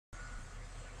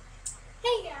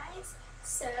Hey guys,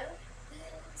 so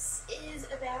this is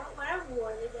about what I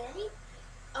wore today.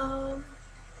 I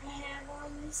have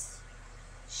on this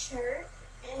shirt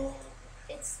and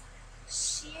it's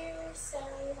sheer, so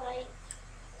like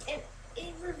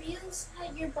it reveals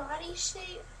like your body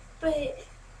shape, but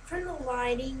from the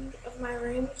lighting of my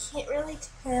room you can't really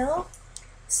tell.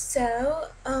 So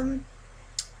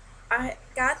I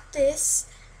got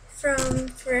this from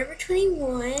Forever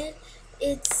 21.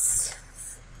 It's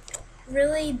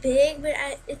really big, but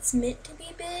it's meant to be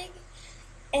big.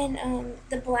 And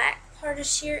the black part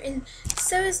is sheer, and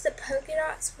so is the polka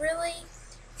dots, really.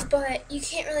 But you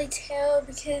can't really tell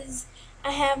because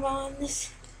I have on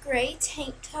this gray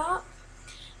tank top,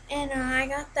 and I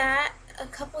got that a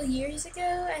couple years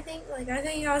ago. I think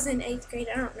I was in 8th grade.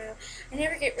 I don't know. I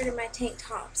never get rid of my tank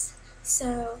tops,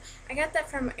 so I got that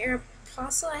from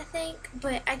Aeropostale, I think.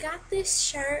 But I got this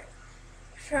shirt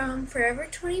from Forever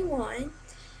 21,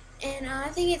 and I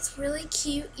think it's really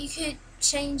cute. You could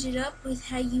change it up with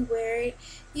how you wear it.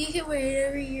 You could wear it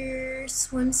over your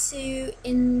swimsuit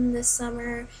in the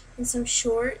summer and some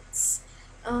shorts.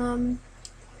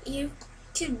 You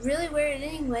could really wear it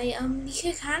anyway. You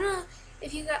could kind of,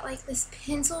 if you got like this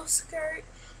pencil skirt,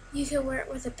 you could wear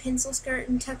it with a pencil skirt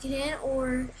and tuck it in,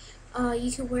 or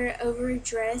you could wear it over a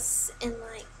dress and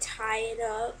like tie it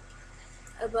up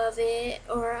above it,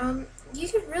 or you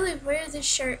could really wear this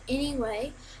shirt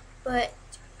anyway, but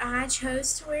I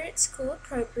chose to wear it school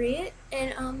appropriate,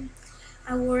 and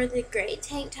I wore the gray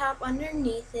tank top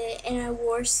underneath it, and I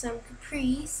wore some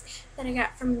capris that I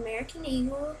got from American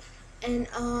Eagle, and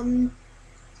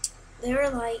they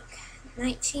were like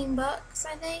 19 bucks,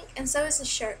 I think, and so is the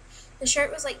shirt. The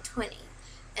shirt was like 20,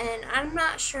 and I'm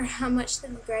not sure how much the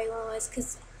gray one was,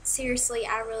 because seriously,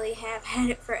 I really have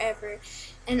had it forever.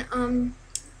 And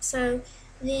so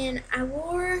then I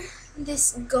wore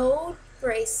this gold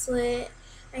bracelet.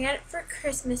 I got it for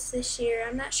Christmas this year.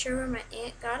 I'm not sure where my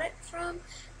aunt got it from,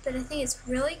 but I think it's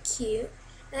really cute.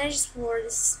 And I just wore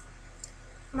this,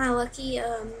 my lucky,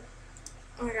 oh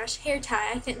my gosh, hair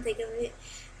tie. I couldn't think of it.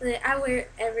 But I wear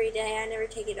it every day. I never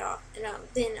take it off. And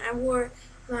then I wore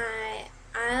my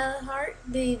I Heart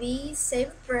Boobies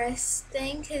Save Breast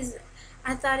thing, because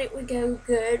I thought it would go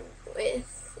good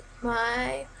with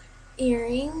my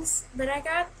earrings. But I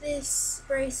got this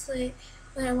bracelet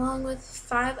along with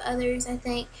 5 others, I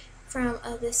think, from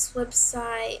this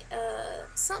website,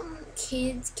 something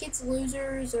kids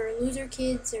losers, or loser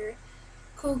kids, or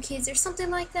cool kids, or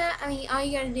something like that. I mean, all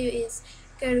you gotta do is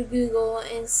go to Google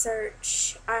and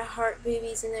search I Heart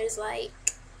Boobies, and there's like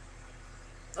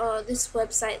this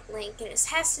website link, and it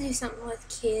has to do something with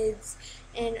kids.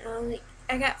 And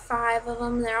I got 5 of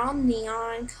them. They're all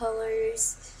neon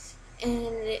colors,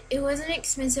 and it wasn't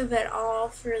expensive at all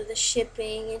for the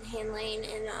shipping and handling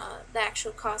and the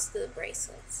actual cost of the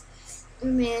bracelets.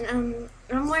 And then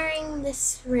I'm wearing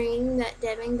this ring that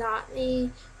Devin got me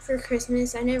for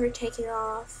Christmas. I never take it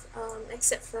off,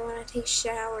 except for when I take a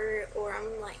shower or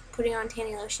I'm like putting on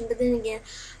tanning lotion. But then again,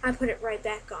 I put it right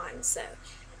back on. So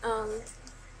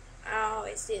I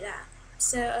always do that.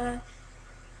 So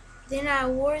then I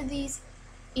wore these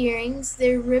earrings.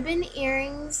 They're ribbon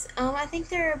earrings. I think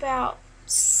they're about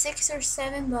 $6 or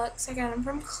 $7. I got them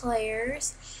from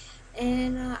Claire's,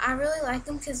 and I really like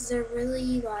them because they're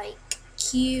really like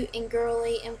cute and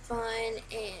girly and fun,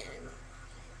 and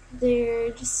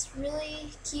they're just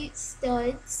really cute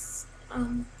studs.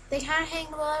 They kind of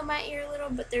hang below my ear a little,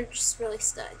 but they're just really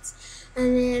studs.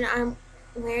 And then I'm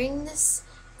wearing this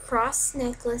cross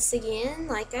necklace again.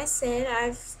 Like I said,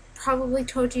 I've probably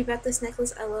told you about this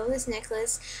necklace. I love this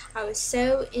necklace. I was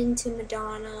so into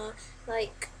Madonna,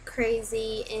 like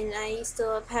crazy, and I used to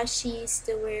love how she used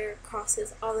to wear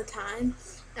crosses all the time.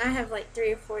 I have like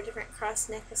 3 or 4 different cross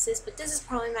necklaces, but this is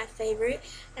probably my favorite,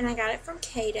 and I got it from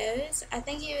Cato's. I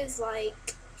think it was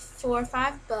like $4 or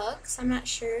 $5. I'm not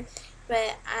sure,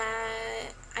 but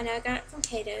I know I got it from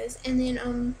Cato's. And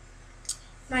then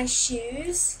my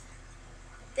shoes,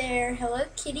 they're Hello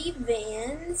Kitty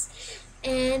Vans,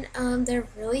 and they're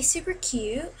really super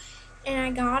cute. And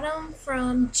I got them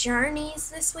from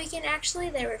Journeys this weekend. Actually,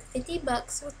 they were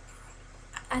 $50 with,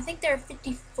 I think they were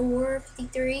 54,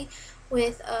 53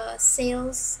 with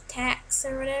sales tax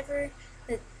or whatever.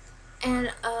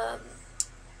 And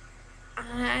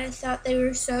I thought they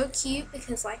were so cute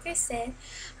because, like I said,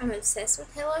 I'm obsessed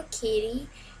with Hello Kitty.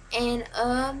 And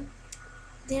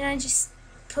then I just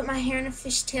put my hair in a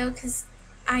fishtail because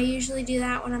I usually do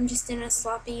that when I'm just in a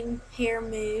sloppy hair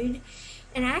mood.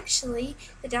 And actually,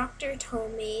 the doctor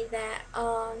told me that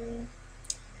I'm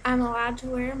allowed to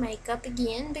wear makeup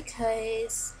again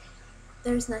because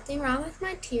there's nothing wrong with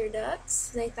my tear ducts.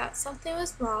 They thought something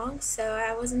was wrong, so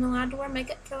I wasn't allowed to wear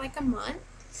makeup for like a month.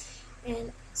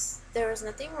 And there was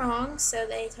nothing wrong, so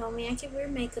they told me I could wear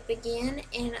makeup again.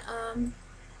 And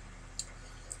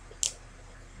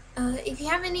if you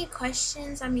have any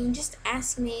questions, I mean, just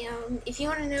ask me. If you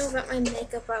want to know about my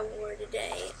makeup I wore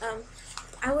today,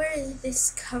 I wear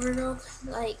this CoverGirl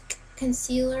like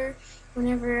concealer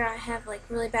whenever I have like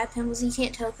really bad pimples. You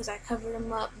can't tell because I covered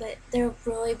them up, but they're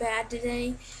really bad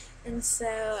today. And so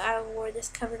I wore this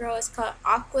CoverGirl. It's called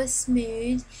Aqua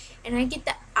Smooth, and I get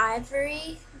the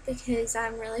ivory because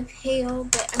I'm really pale.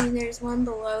 But I mean, there's one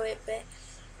below it, but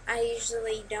I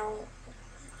usually don't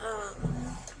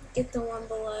get the one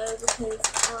below because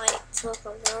I like to look a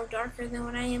little darker than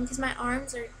what I am because my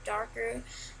arms are darker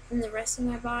than the rest of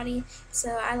my body,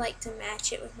 so I like to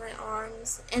match it with my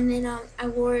arms. And then I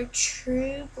wore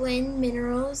True Blend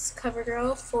Minerals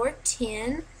CoverGirl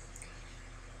 410,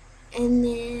 and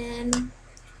then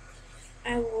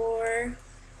I wore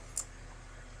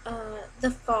the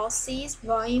Falsies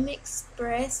Volume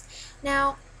Express.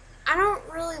 Now, I don't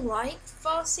really like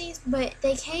Falsies, but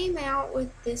they came out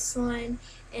with this one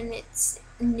and it's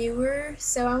newer,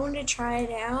 so I wanted to try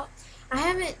it out. I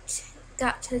haven't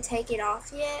got to take it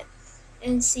off yet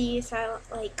and see if I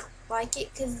like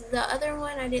it, because the other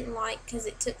one I didn't like because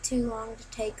it took too long to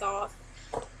take off.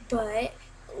 But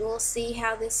we'll see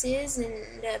how this is, and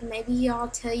maybe I'll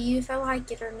tell you if I like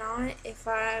it or not, if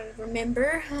I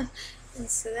remember. And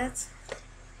so that's,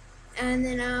 and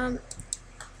then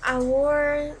I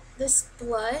wore this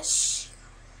blush.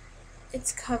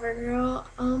 It's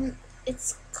CoverGirl.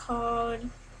 It's called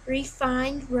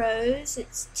Refined Rose.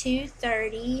 It's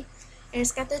 $2.30, and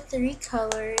it's got the 3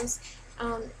 colors.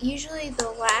 Usually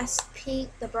the last pink,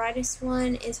 the brightest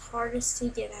one, is hardest to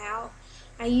get out.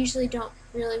 I usually don't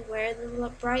really wear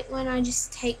the bright one. I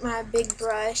just take my big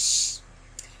brush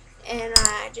and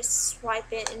I just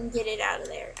swipe it and get it out of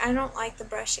there. I don't like the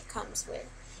brush it comes with.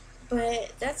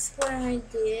 But that's what I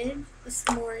did this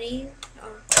morning.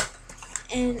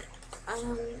 And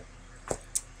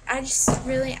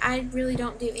I really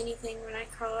don't do anything when I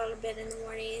crawl out of bed in the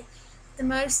morning. The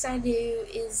most I do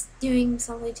is doing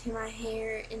something to my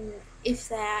hair, and if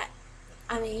that,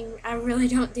 I mean, I really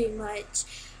don't do much.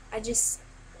 I just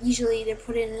usually either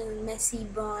put it in a messy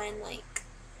bun,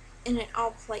 and then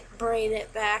I'll braid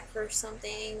it back or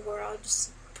something, or I'll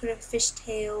just put a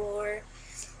fishtail, or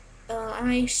I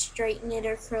may straighten it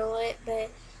or curl it. But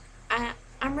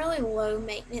I'm really low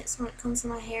maintenance when it comes to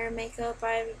my hair and makeup.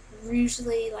 I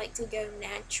usually like to go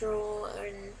natural,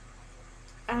 and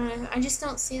I don't know, I just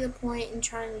don't see the point in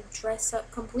trying to dress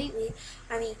up completely.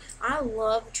 I mean, I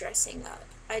love dressing up.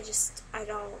 I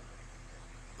don't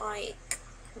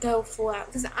go full out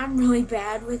because I'm really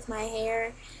bad with my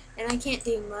hair and I can't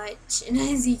do much. And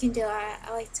as you can tell, I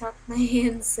like to talk with my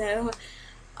hands. So,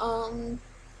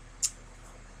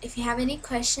 if you have any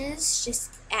questions,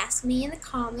 just ask me in the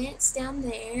comments down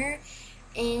there.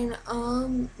 And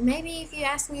maybe if you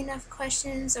ask me enough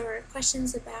questions or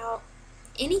questions about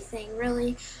anything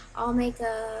really, I'll make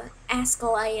a Ask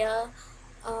Leia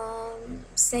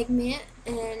segment.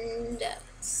 And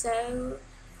so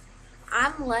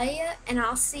I'm Leia, and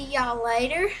I'll see y'all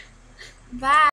later. Bye.